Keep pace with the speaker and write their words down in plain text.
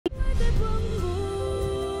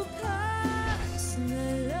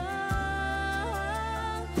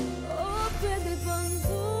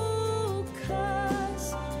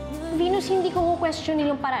hindi ko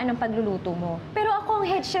questionin yung paraan ng pagluluto mo. Pero ako ang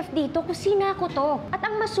head chef dito, kusina ko to. At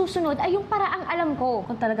ang masusunod ay yung paraang alam ko.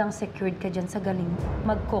 Kung talagang secured ka dyan sa galing,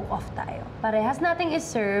 mag-cook off tayo. Parehas nating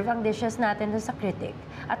iserve ang dishes natin dun sa critic.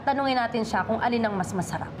 At tanungin natin siya kung alin ang mas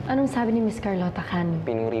masarap. Anong sabi ni Miss Carlota Can?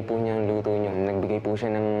 Pinuri po niya ang luto niyo. Nagbigay po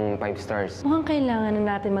siya ng 5 stars. Mukhang kailangan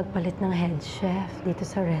na natin magpalit ng head chef dito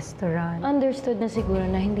sa restaurant. Understood na siguro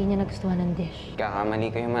na hindi niya nagustuhan ng dish. Kakamali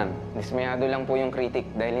kayo, ma'am. Dismayado lang po yung critic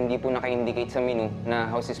dahil hindi po naka-indicate sa menu na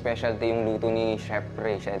house specialty yung luto ni Chef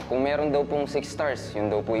Rachel. Kung meron daw pong 6 stars, yun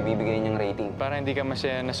daw po ibibigay niyang rating. Para hindi ka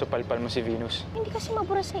masaya na supalpal mo si Venus. Hindi kasi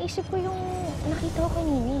mabura sa isip ko yung nakita ko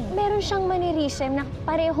kanina. Meron siyang mannerism na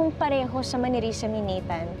parehong-pareho sa mannerism ni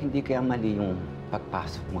Nathan. Hindi kaya mali yung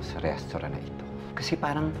pagpasok mo sa restaurant na ito. Kasi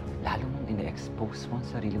parang lalo mong ina-expose mo ang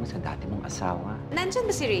sarili mo sa dati mong asawa. Nandyan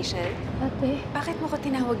ba si Rachel? Ate, Bakit mo ko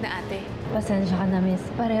tinawag na ate? pasensya ka na, miss.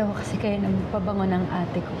 Pareho kasi kayo ng pabango ng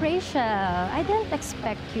ate ko. Rachel, I didn't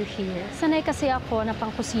expect you here. Sanay kasi ako na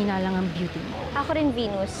pangkusina lang ang beauty mo. Ako rin,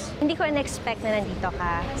 Venus. Hindi ko na-expect na nandito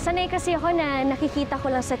ka. Sanay kasi ako na nakikita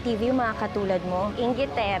ko lang sa TV yung mga katulad mo,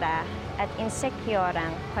 inggitera at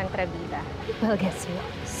insecureang kontrabida. Well, guess what?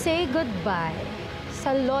 Say goodbye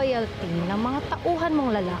sa loyalty ng mga tauhan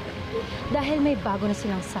mong lalaki dahil may bago na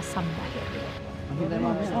silang sasambahin.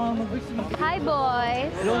 Hi, boys!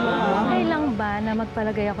 Okay lang ba na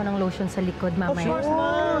magpalagay ako ng lotion sa likod mamaya?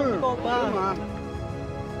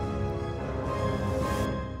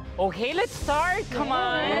 Okay, let's start! Come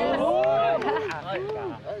on!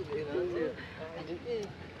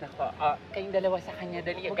 Nako, kayong dalawa sa kanya,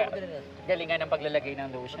 dali. Galingan ng paglalagay ng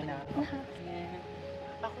lotion, ha?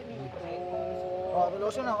 Ako nito.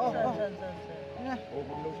 Lotion na,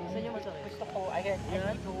 Gusto ko, ayan,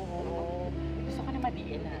 dito. Gusto ko na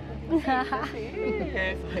madiin, ha?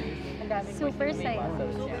 Super sayo.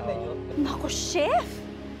 Naku, chef!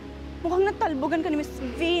 Mukhang natalbogan ka ni Miss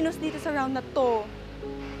Venus dito sa round na to.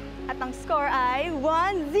 At ang score ay 1-0!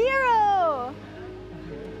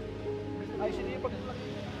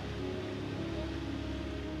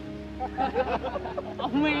 Oh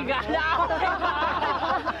my God!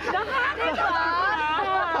 Nakakita!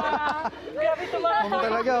 Grabe tumakas. Ano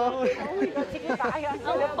talaga, oh. Oh my God, sige, kaya.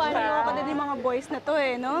 Ang panyo ka din yung mga boys na to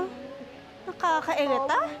eh, no?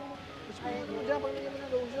 Nakakairita.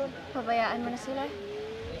 Pabayaan mo na sila.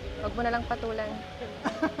 Huwag mo na lang patulan.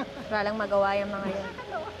 Wala lang magawa yung mga yun.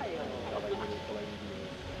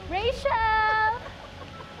 Rachel!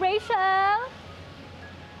 Rachel!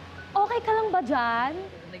 Okay ka lang ba dyan?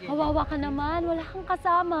 Kawawa ka naman, wala kang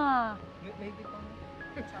kasama.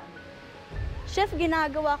 Chef,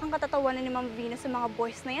 ginagawa kang katatawanan ni Ma'am Venus sa mga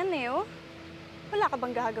boys na yan eh, oh. Wala ka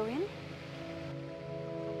bang gagawin?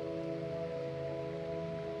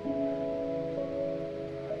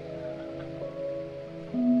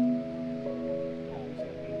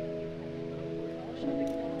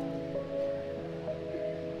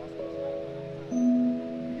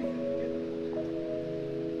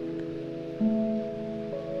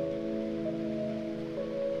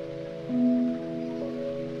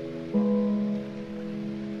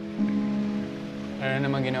 Ano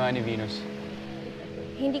naman ginawa ni Venus?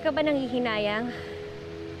 Hindi ka ba nanghihinayang?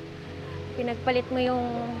 Pinagpalit mo yung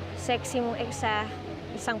sexy mong ex sa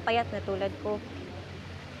isang payat na tulad ko.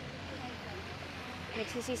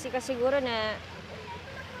 Nagsisisi ka siguro na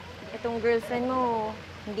itong girlfriend mo,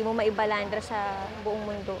 hindi mo maibalandra sa buong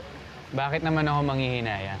mundo. Bakit naman ako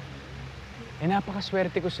manghihinaya? Eh,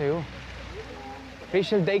 napakaswerte ko sa'yo.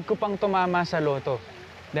 Rachel, daig ko pang tumama sa loto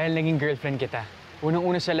dahil naging girlfriend kita.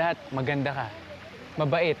 Unang-una sa lahat, maganda ka.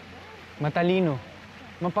 Mabait, matalino,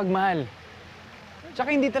 mapagmahal.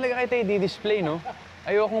 Tsaka hindi talaga kita i-display, no?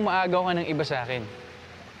 Ayokong maagaw ka ng iba sa akin.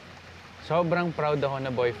 Sobrang proud ako na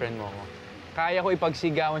boyfriend mo ko. Kaya ko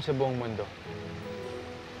ipagsigawan sa buong mundo.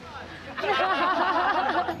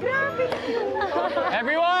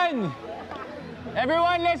 Everyone!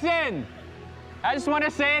 Everyone listen! I just want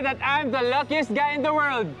to say that I'm the luckiest guy in the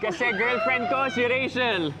world kasi girlfriend ko si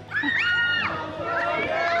Rachel.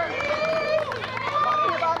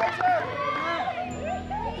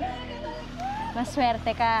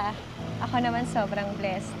 Maswerte ka. Ako naman sobrang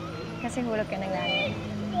blessed. Kasi hulog ka ng langit.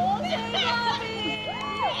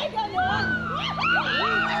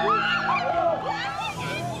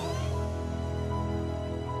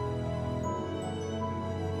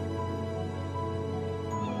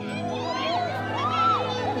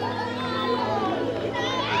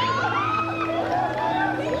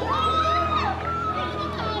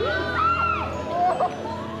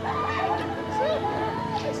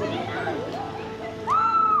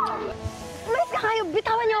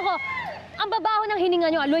 Bitawan niyo ako! Ang babaho ng hininga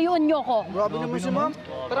galingan nyo, alayuan nyo ko. Grabe naman si ma'am.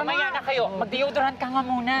 Tara Mamaya na kayo. Mag-deodorant ka nga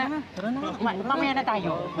muna. Tara na. Mamaya na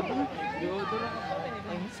tayo.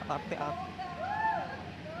 Ay, sa ate-ate.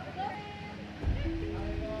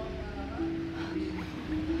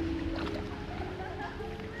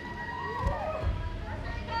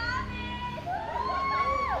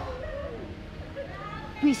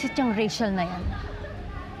 Visit yung Rachel na yan.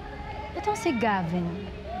 Itong si Gavin,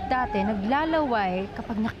 dati naglalaway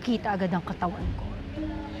kapag nakita agad ang katawan ko.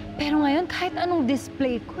 Pero ngayon, kahit anong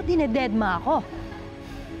display ko, dinededma ako.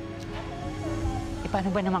 Eh,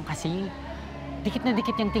 paano ba naman kasi? Dikit na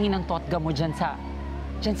dikit yung tingin ng totga mo dyan sa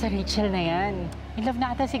Rachel na yan. In love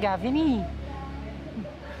na ata si Gavin eh.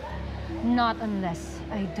 Not unless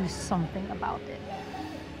I do something about it.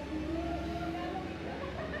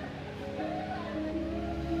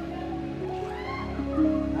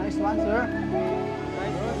 Nice one, sir.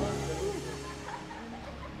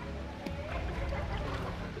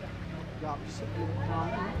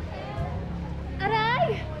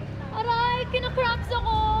 Aray! Aray! Kinacraps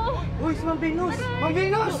ako! Uy, si Ma'am Venus! Ma'am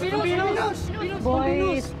Venus! Ma'am Venus!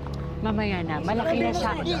 Boys, mamaya na. Malaki na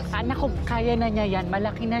siya. Anak ko, kaya na niya yan.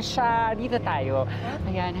 Malaki na siya. Dito tayo.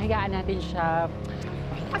 Ayan, hayaan natin siya.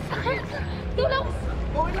 Masakit! Tulong!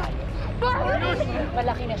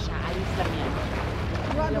 Malaki na siya. Ayos lang yan.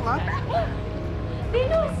 Ano ka?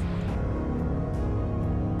 Venus!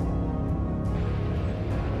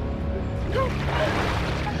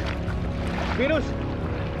 Venus!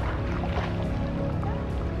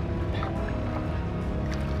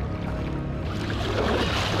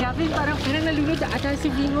 Gavin, parang nalunod ata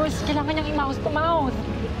si Venus. Kailangan niyang i-mouse to mouth.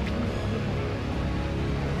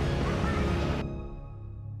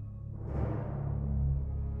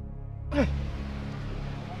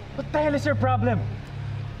 What the hell is your problem?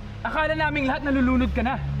 Akala naming lahat nalulunod ka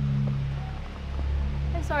na.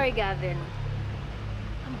 I'm sorry, Gavin.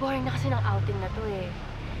 Ang boring na kasi ng outing na to eh.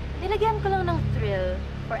 Nilagyan ko lang ng thrill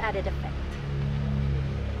for added effect.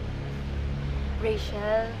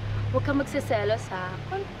 Rachel, huwag kang magsiselos ha.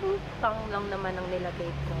 Konting pang lang naman ang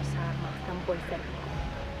nilagay ko sa mouth ng boyfriend ko.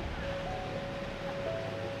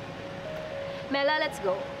 Mela, let's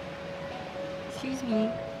go. Excuse me.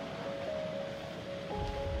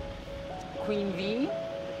 Queen V?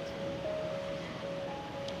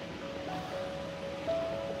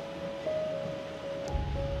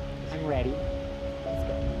 I'm ready. Let's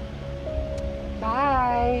go.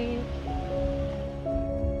 Bye!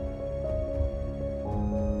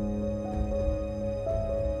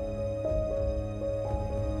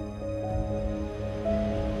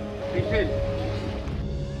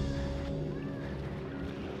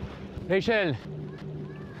 Rachel!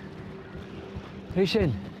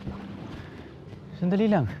 Rachel!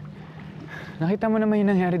 Sandali lang. Nakita mo naman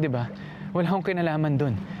yung nangyari, di ba? Wala akong kinalaman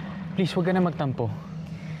dun. Please, huwag ka na magtampo.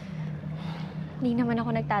 Hindi naman ako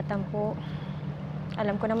nagtatampo.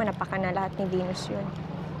 Alam ko naman napaka na lahat ni Venus yun.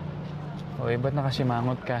 Oy, ba't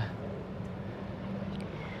nakasimangot ka?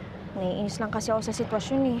 Naiinis lang kasi ako sa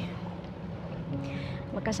sitwasyon eh.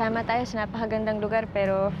 Magkasama tayo sa napakagandang lugar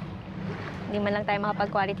pero hindi man lang tayo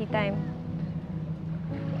makapag-quality time.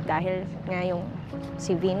 Dahil nga yung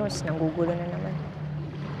si Venus nanggugulo na naman.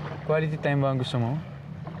 Quality time ba ang gusto mo?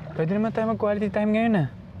 Pwede naman tayo mag-quality time ngayon ah.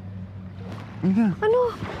 Ano?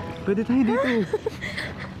 Pwede tayo dito.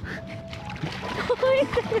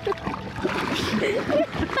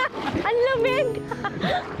 Ang lamig!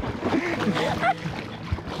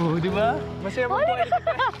 Oh, di ba? Masaya mag-quality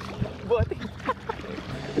time. Buati.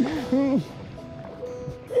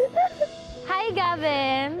 Hi,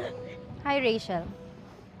 Gavin! Hi, Rachel.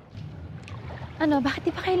 Ano, bakit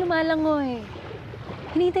di pa kayo lumalangoy?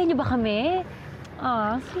 Hinihintay niyo ba kami?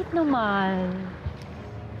 Ah, sweet naman.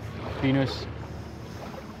 Venus,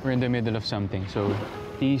 we're in the middle of something, so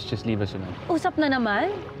please just leave us alone. Usap na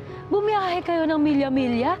naman? Bumiyahe kayo ng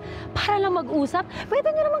milya-milya para lang mag-usap? Pwede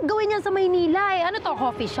niyo naman gawin yan sa Maynila eh. Ano to,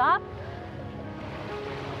 coffee shop?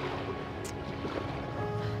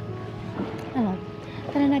 Ano,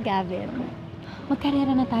 tara na, Gavin.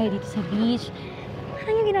 Magkarera na tayo dito sa beach.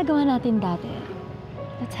 Parang yung ginagawa natin dati.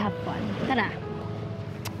 Let's have fun. Tara.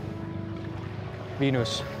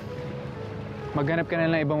 Venus, maghanap ka na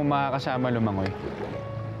lang ibang makakasama lumangoy.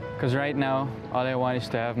 Because right now, all I want is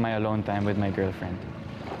to have my alone time with my girlfriend.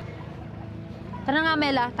 Tara nga,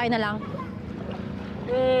 Mela. Tayo na lang.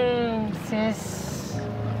 Sis,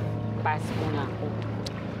 pass muna ako.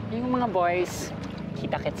 Yung mga boys,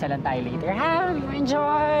 kita-kitsa lang tayo later. Ha?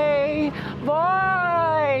 Enjoy!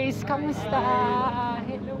 Boys! Kamusta?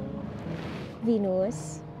 Hello?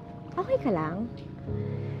 Venus, okay ka lang?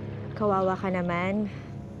 Kawawa ka naman.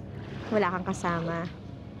 Wala kang kasama.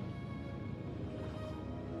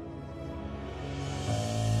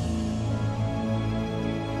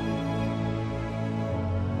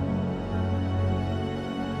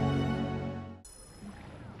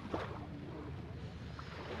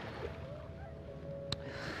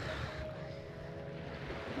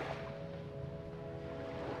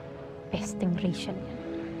 disgusting Rachel yan.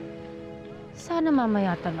 Sana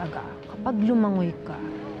mamaya talaga, kapag lumangoy ka,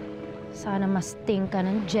 sana masting ka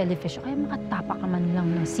ng jellyfish o kaya makatapa ka man lang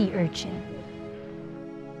ng sea urchin.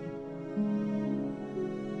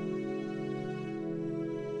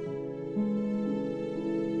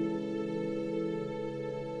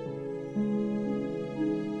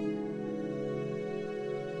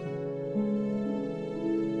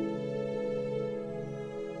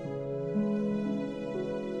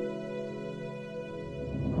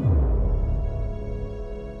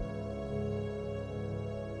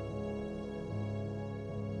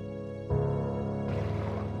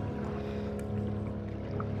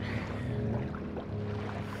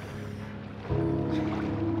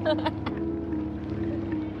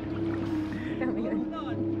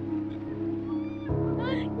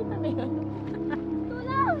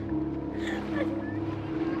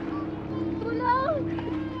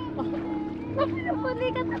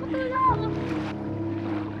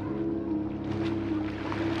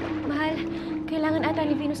 Mahal, kailangan ata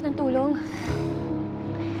ni Venus ng tulong.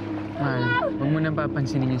 Mahal, huwag mo nang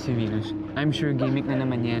papansinin niya si Venus. I'm sure gimmick na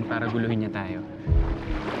naman yan para guluhin niya tayo.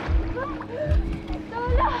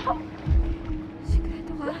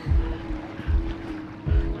 Sigurado ka?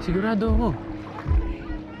 Sigurado ako.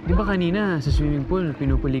 Di ba kanina sa swimming pool,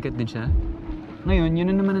 pinupulikat din siya? Ngayon, yun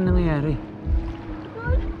na naman ang nangyayari.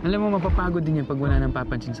 Alam mo, mapapagod din yan pag wala nang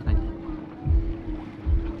papansin sa kanya.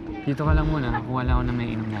 Dito ka lang muna, kuha lang ako na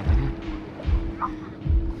may inom natin, ha?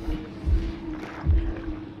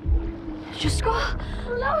 Diyos ko!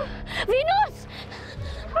 Venus!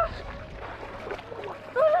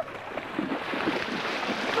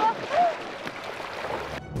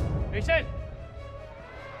 Rachel!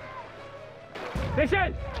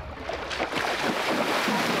 Rachel!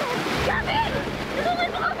 Gavin! Tulungan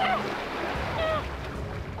mo kami!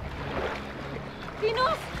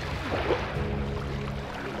 Venus!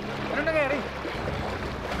 Ano nangyari?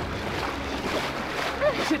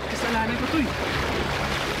 Shit, kasalanan ko to eh.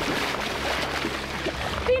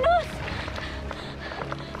 Venus!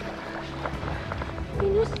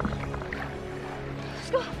 Venus! Let's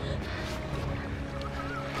go!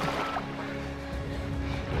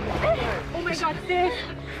 Oh my God, sis!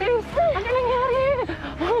 Sis! Ano nangyari?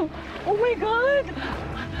 Oh my God!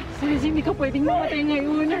 Sis, hindi ka pwedeng mamatay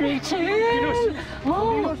ngayon, Rachel! Venus!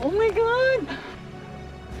 Oh my God!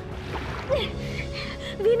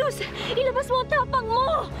 Venus! Ilabas mo ang tapang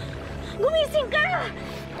mo! Gumising ka!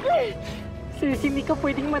 Sis, hindi ka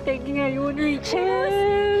pwedeng matay ngayon,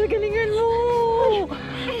 Rachel! Galingan mo!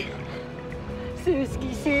 Sis,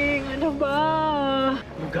 gising! Ano ba?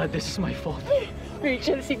 Oh God, this is my fault.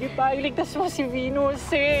 Rachel, sige pa. Iligtas mo si Venus,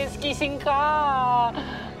 sis! Gising ka!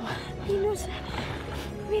 Venus!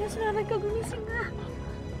 Venus, naman ka, gumising ka!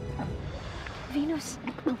 Venus!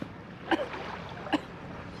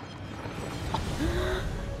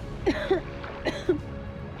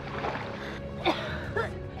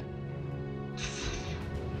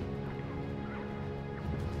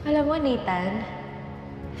 Alam mo, Nathan,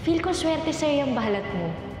 feel ko swerte sa'yo yung balat mo.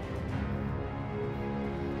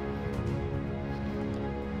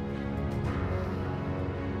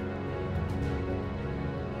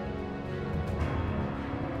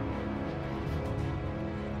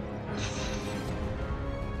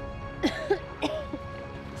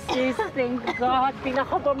 Sis, thank God.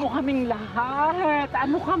 Pinakaba mo kaming lahat.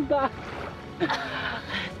 Ano ka ba?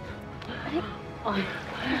 Ay,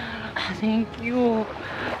 thank you.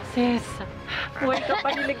 Sis, buhay ka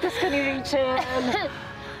pa, niligtas ka ni Rachel.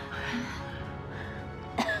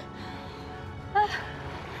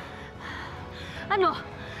 Ano?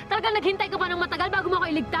 Talagang naghintay ka pa ng matagal bago mo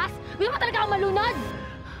ako iligtas? Gusto mo talaga akong malunod?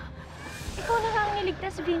 Ikaw na nga ang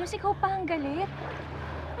niligtas, Venus. Ikaw pa ang galit.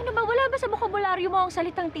 Ano ba? Wala ba sa bokabularyo mo ang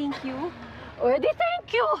salitang thank you? O, edi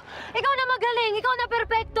thank you! Ikaw na magaling! Ikaw na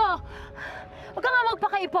perpekto! Huwag ka nga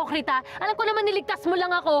magpaka-ipokrita. Alam ko naman niligtas mo lang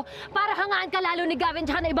ako para hangaan ka lalo ni Gavin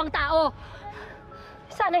tsaka na ibang tao.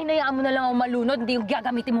 Sana hinayaan mo na lang ako malunod, hindi yung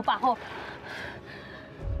gagamitin mo pa ako.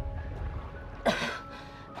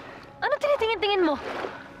 Ano tinitingin-tingin mo?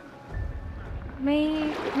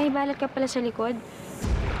 May balat ka pala sa likod.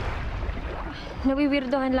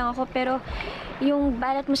 Nawiwirdohan lang ako, pero yung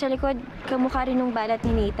balat mo sa likod, kamukha rin ng balat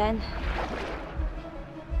ni Nathan.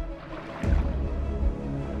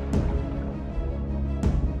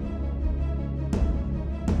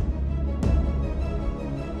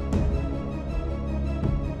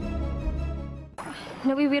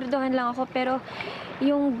 Nawiwirdohan lang ako, pero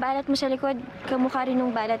yung balat mo sa likod, kamukha rin ng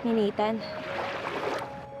balat ni Nathan.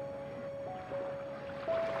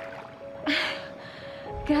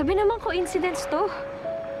 Grabe naman coincidence to.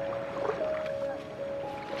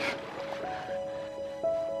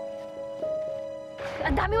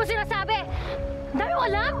 Ang dami mo sinasabi! Ang dami mo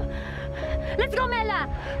alam! Let's go, Mela!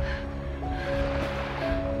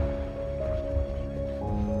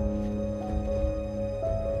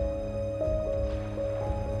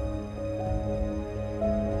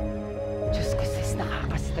 Diyos ko, sis,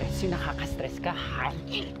 nakaka-stress. Yung nakaka-stress ka, ha?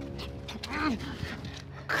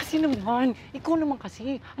 Kasi naman, ikaw naman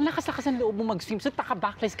kasi. Ang lakas-lakas ang loob mo mag-swimsuit,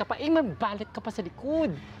 taka-backless ka pa, eh, may balit ka pa sa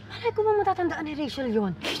likod. Malay ko mo matatandaan ni Rachel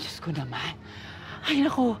yun. Ay, Diyos ko naman. Ay,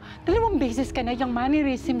 nako, 2 beses ka na yung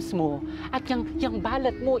mannerisms mo at yung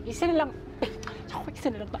balat mo, isa na lang,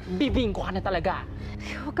 bibingko ka na talaga.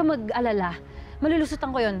 Huwag ka mag-alala.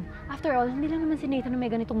 Malulusutan ko yun. After all, hindi lang naman si Nathan na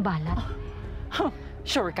may ganitong balat.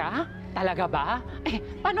 Sure ka? Talaga ba? Eh,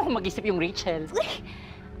 paano kung mag-isip yung Rachel?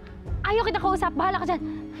 Ayaw kita kausap. Bahala ka dyan.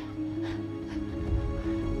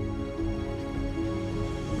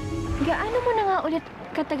 Gaano mo na nga ulit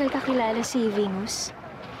katagal kakilala si Venus?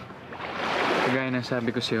 Kagaya ng sabi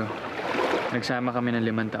ko sa'yo, nagsama kami ng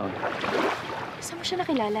 5 taon. Saan mo siya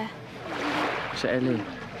nakilala? Sa LA.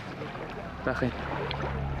 Bakit?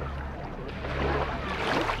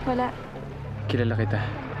 Wala. Kilala kita.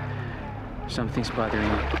 Something's bothering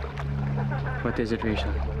you. What is it, Rachel?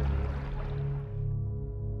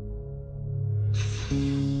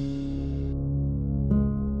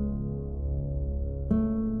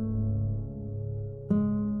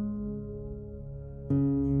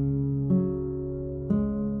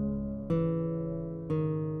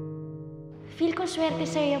 Feel ko swerte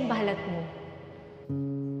sa'yo yung balat mo.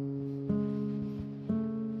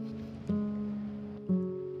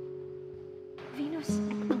 Venus.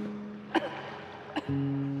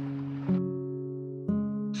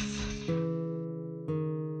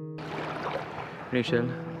 Rachel,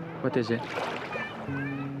 what is it?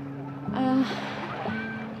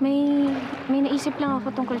 May naisip lang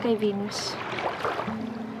ako tungkol kay Venus.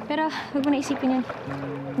 Pero huwag mo naisipin yan.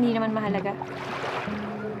 Hindi naman mahalaga.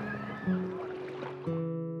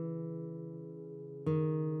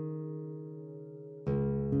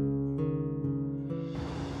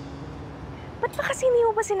 Ba't ba kasi hindi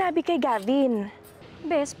mo pa sinabi kay Gavin?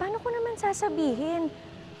 Bes, paano ko naman sasabihin?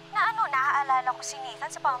 Na ano, naaalala ko si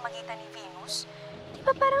Nathan sa pamamagitan ni Venus? Di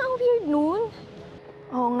ba parang ang weird nun?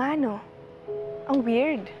 Oo nga, no. Ang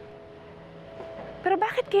weird. Pero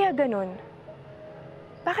bakit kaya ganun?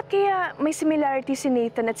 Bakit kaya may similarity si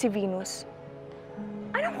Nathan at si Venus?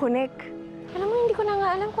 Anong connect? Alam mo, hindi ko na nga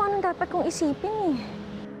alam kung anong dapat kong isipin eh.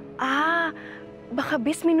 Baka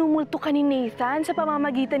bes minumulto ka ni Nathan sa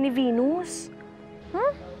pamamagitan ni Venus.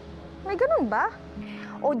 May ganun ba?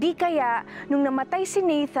 O di kaya, nung namatay si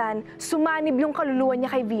Nathan, sumanib yung kaluluwa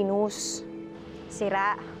niya kay Venus.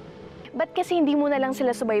 Sira. Ba't kasi hindi mo na lang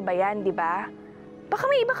sila subaybayan, di ba? Baka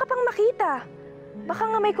may iba ka pang makita. Baka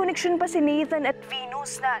nga may connection pa si Nathan at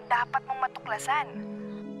Venus na dapat mong matuklasan.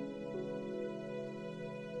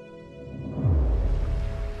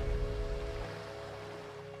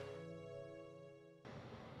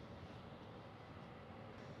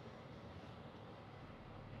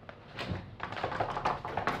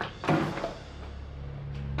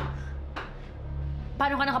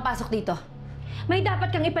 Paano ka nakapasok dito? May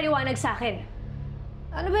dapat kang ipaliwanag sa akin.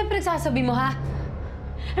 Ano ba yung pinagsasabi mo, ha?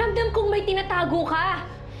 Ramdam kong may tinatago ka.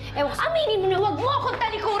 Aminin mo na huwag mo akong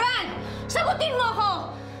talikuran! Sagutin mo ako!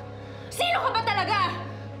 Sino ka ba talaga?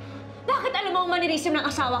 Bakit alam mo ang manirisim ng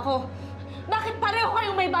asawa ko? Bakit pareho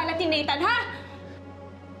kayong may balat ni Nathan, ha?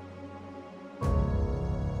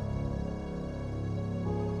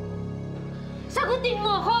 Sagutin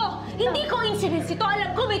mo ako! Hindi ko incidents ito.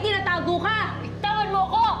 Alam ko may tinatago ka. Tawan mo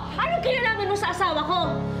ako! Anong kinalaman mo sa asawa ko?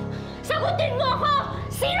 Sagutin mo ako!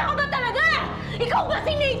 Sino ka ba talaga? Ikaw ba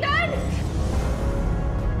si Nathan?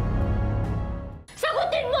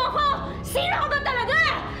 Sagutin mo ako! Sino ka ba talaga?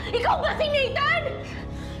 Ikaw ba si Nathan?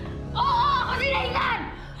 Oo, ako si Nathan!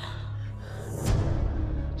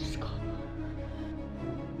 Diyos ko.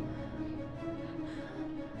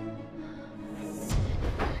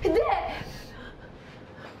 Hindi!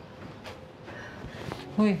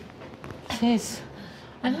 Uy, sis,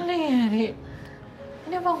 ano nangyari?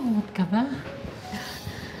 Nabangungot ka ba?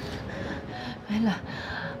 Mela,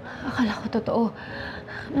 akala ko totoo.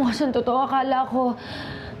 Mukha siyang totoo. Akala ko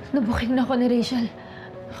nabuking na ako ni Rachel.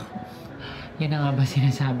 Yan na nga ba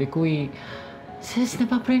sinasabi ko eh. Sis,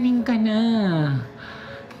 napapraning ka na.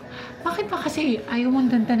 Bakit ba kasi ayaw mong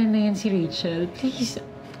dantanan na yan si Rachel? Please,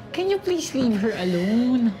 can you please leave her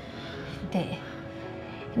alone? Hindi.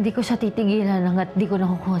 Hindi ko siya titigilan hanggat di ko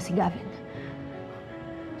nakukuha si Gavin.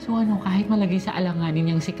 So ano, kahit malagay sa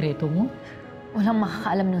alanganin yung sikreto mo? Walang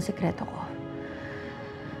makakaalam ng sikreto ko.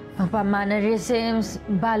 Ang mannerisms,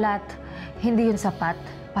 balat, hindi yun sapat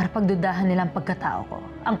para pagdudahan nila ang pagkatao ko,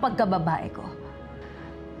 ang pagkababae ko.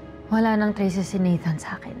 Wala nang traces si Nathan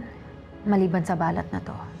sa akin, maliban sa balat na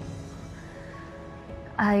to.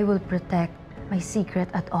 I will protect my secret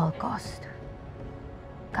at all cost.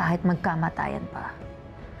 Kahit magkamatayan pa,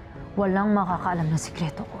 walang makakaalam ng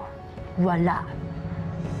sikreto ko. Wala.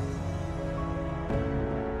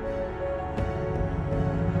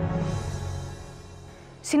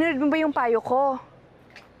 Sinunod mo ba yung payo ko?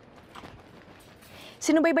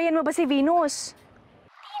 Sinubaybayan mo ba si Venus?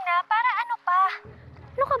 Tina, para ano pa?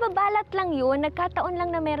 Ano ka ba, balat lang yun? Nagkataon lang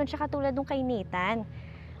na meron siya katulad nung kay Nathan.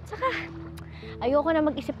 Saka, ayoko na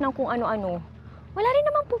mag-isip ng kung ano-ano. Wala rin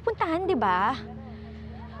namang pupuntahan, di ba?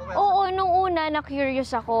 Oo, nung una,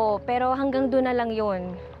 na-curious ako. Pero hanggang doon na lang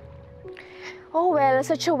yun. Oh well,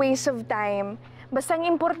 such a waste of time. Basta ang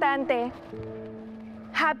importante,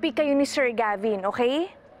 happy kayo ni Sir Gavin, okay?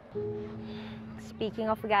 Speaking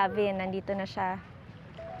of Gavin, nandito na siya.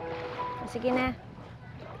 Sige na.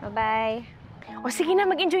 Bye-bye. O sige na,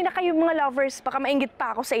 mag-enjoy na kayo mga lovers. Baka mainggit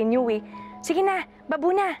pa ako sa inyo eh. Sige na,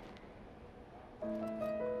 babu na.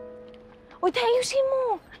 Uy, ayusin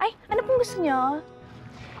mo. Ay, ano pong gusto niyo?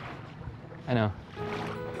 Ano?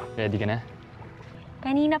 Ready ka na?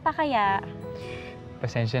 Kanina pa kaya?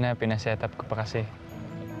 Pasensya na, pinaset-up ko pa kasi.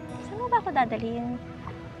 Saan mo ba ako dadalhin?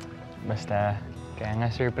 Basta, kaya nga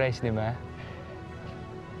surprise, di ba?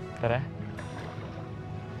 Tara.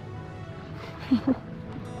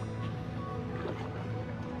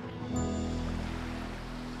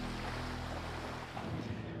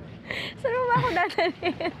 Saan mo ba ako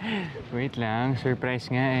dadalhin? Wait lang, surprise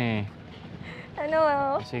nga eh. Ano?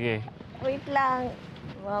 Sige. Wait lang.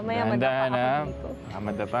 Mamaya madapa ako dito.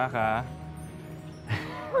 Madapa ka.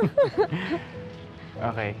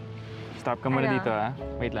 Okay. Stop ka muna Ano? dito, ha?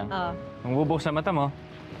 Wait lang. Oo. Mabubuksan sa mata mo.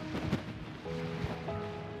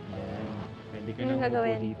 Pwede ka Anong nang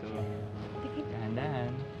gagawin? upo dito.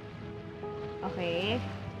 Dahan-dahan. Okay.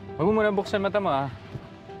 Huwag mo muna buksan mata mo, ha?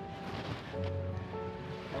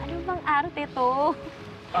 Ano bang arte to?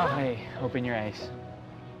 Okay. Open your eyes.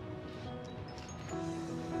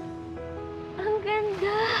 Ang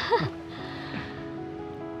ganda!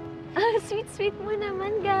 Ang sweet-sweet mo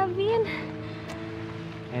naman, Gavin.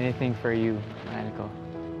 Anything for you, mahal ko.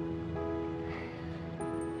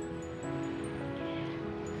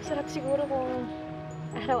 Sarap siguro kung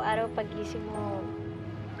araw-araw pagising mo,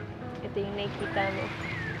 ito yung nakikita mo.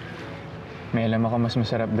 May alam ako mas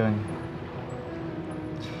masarap doon.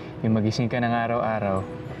 Yung magising ka ng araw-araw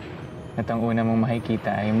at ang una mong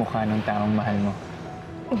makikita ay mukha ng taong mahal mo.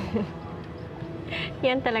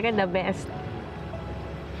 Yan talaga the best.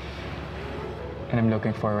 And I'm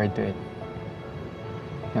looking forward to it.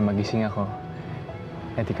 Na magising ako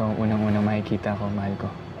at ikaw ang unang-unang makikita ko, mahal ko.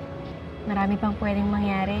 Marami pang pwedeng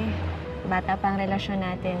mangyari. Bata pa ang relasyon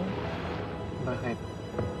natin. Bakit?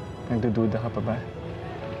 Nagdududa ka pa ba?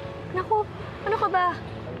 Naku, ano ka ba?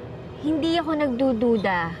 Hindi ako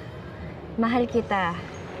nagdududa. Mahal kita.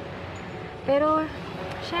 Pero,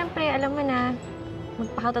 syempre, alam mo na,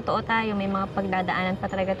 magpakatotoo tayo, may mga pagdadaanan pa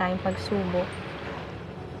talaga tayong pagsubok.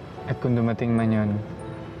 At kung dumating man yun,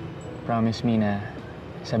 promise me na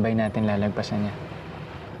sabay natin lalagpasan niya.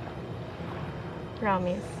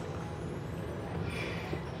 Promise.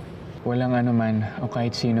 Walang ano man o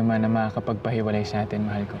kahit sino man na makakapagpahiwalay sa atin,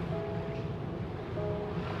 mahal ko.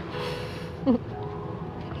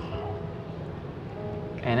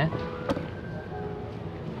 Kaya na?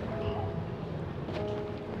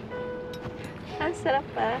 Ang sarap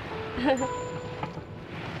pa.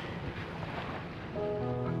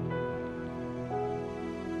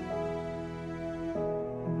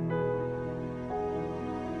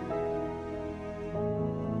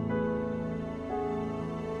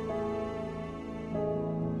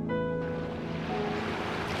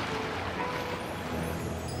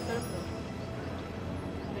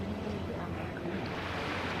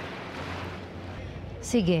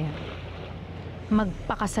 Sige,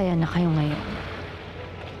 magpakasaya na kayo ngayon.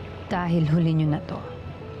 Dahil huli nyo na to.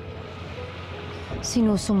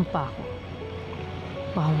 Sinusumpa ko.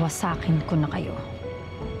 Wawasakin ko na kayo.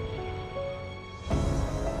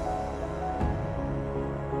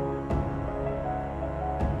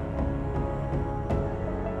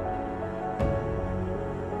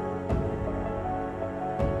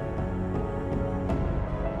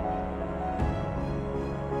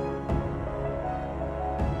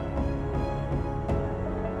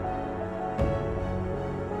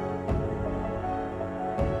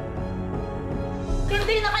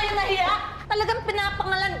 Hindi na kayo nahiya? Talagang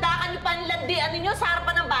pinapangalandakan niyo pa ang landian ninyo sa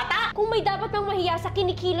harapan ng bata? Kung may dapat nang mahiya sa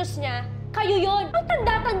kinikilos niya, kayo yon. Ang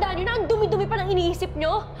tanda-tanda niyo na ang dumi-dumi pa ng iniisip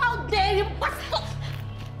niyo. How dare you, bastos!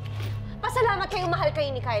 Pasalamat kayo mahal kayo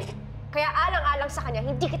ni Kyle. Kaya alang-alang sa kanya,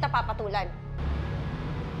 hindi kita papatulan.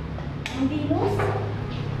 Venus?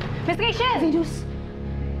 Miss Rachel! Venus!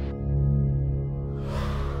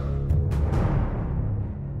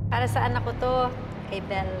 Para sa anak ko to, kay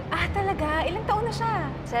Belle. Ah, talaga? Ilang taon na siya?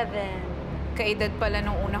 7. Kaedad pala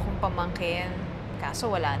nung una kong pamangkin. Kaso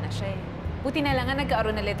wala na siya eh. Buti na lang nga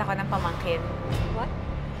nag-aaron ulit ako ng pamangkin. What?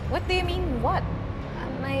 What do you mean, what?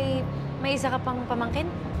 May isa ka pang pamangkin?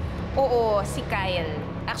 Oo, si Kyle.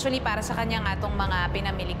 Actually, para sa kanya nga tong mga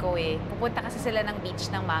pinamili ko eh. Pupunta kasi sila ng beach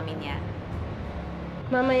ng mami niya.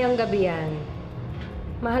 Mamayang gabi yan.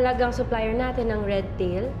 Mahalagang supplier natin ng Red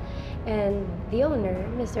Tail. And the owner,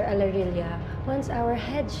 Mr. Alarilla, wants our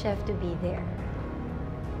head chef to be there.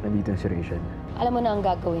 Nandito si Rachel. Alam mo na ang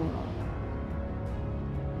gagawin mo.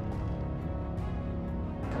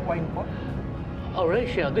 Wine po? Oh,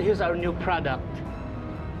 Rachel, this is our new product.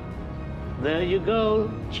 There you go.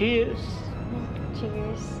 Cheers.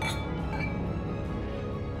 Cheers.